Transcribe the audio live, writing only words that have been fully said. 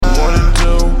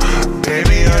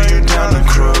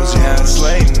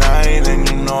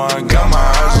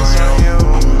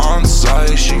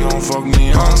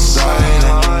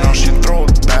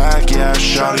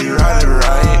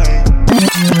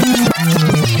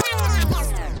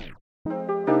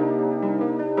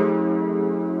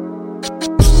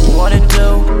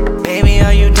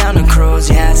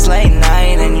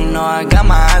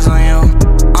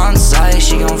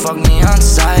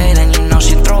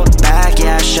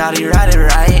shawty, ride it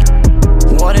right.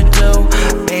 What it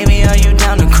do? Baby, are you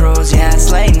down to cruise? Yeah,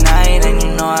 it's late night and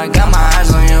you know I got my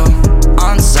eyes on you.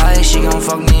 On site, she gon'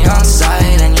 fuck me on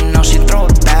site, and you know she throw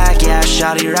it back. Yeah,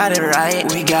 shawty, ride it right.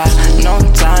 We got no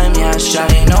time, yeah,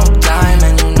 shawty, no time,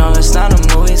 and you know it's not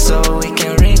a movie, so we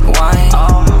can rewind.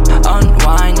 Oh,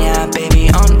 unwind, yeah, baby,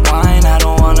 unwind. I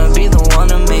don't wanna be the one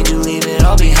to make you leave it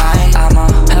all behind. I'm a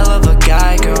hell of a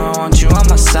guy, girl, I want you on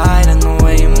my side, and the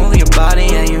way you move your body,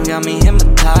 yeah, you got me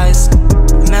hypnotized.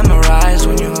 Memorize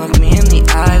when you look me in the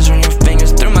eyes, run your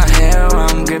fingers through my hair while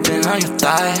I'm gripping on your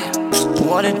thigh.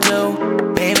 What it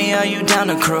do? Baby, are you down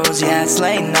to cruise? Yeah, it's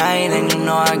late night and you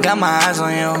know I got my eyes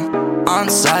on you. On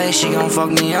site, she gon'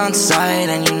 fuck me on site,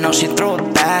 and you know she throw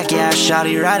it back. Yeah,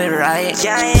 shawty, ride it right.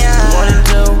 Yeah. What it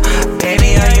do?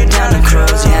 Baby, are you down to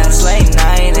cruise? Yeah, it's late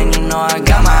night and you know I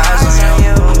got my eyes on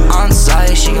you. On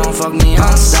site, she gon' fuck me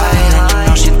on site, and you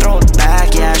know she throw it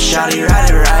back. Yeah, shawty, ride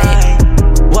it right.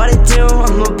 What it do?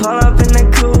 I'ma pull up in the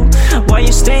coupe. Why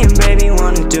you staying, baby?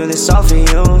 Wanna do this all for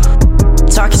you.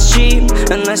 Talk is cheap,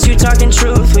 unless you talking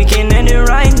truth. We can end it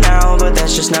right now, but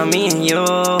that's just not me and you.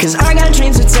 Cause I got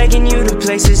dreams of taking you to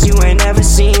places you ain't never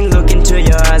seen. Look into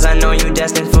your eyes, I know you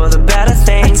destined for the better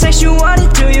things. I text you what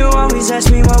it do, you always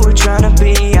ask me what we're trying to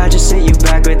be. I just hit you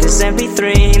back with this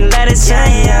MP3, let it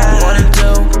say yeah. What it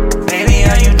do? Baby,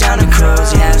 are you down to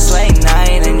cruise? Yeah, it's late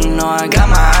night and you know I got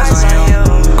my eyes on you.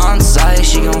 On site,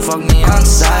 she gon' fuck me on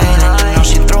site, and you know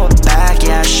she throw it back.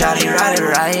 Yeah, shawty, ride it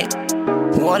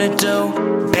right. What it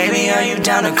do? Baby, are you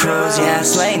down to cruise? Yeah,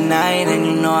 it's late night and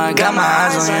you know I got my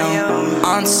eyes on you.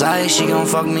 On site, she gon'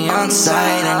 fuck me on site,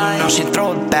 and you know she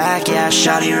throw it back. Yeah,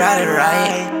 shawty, ride it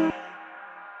right.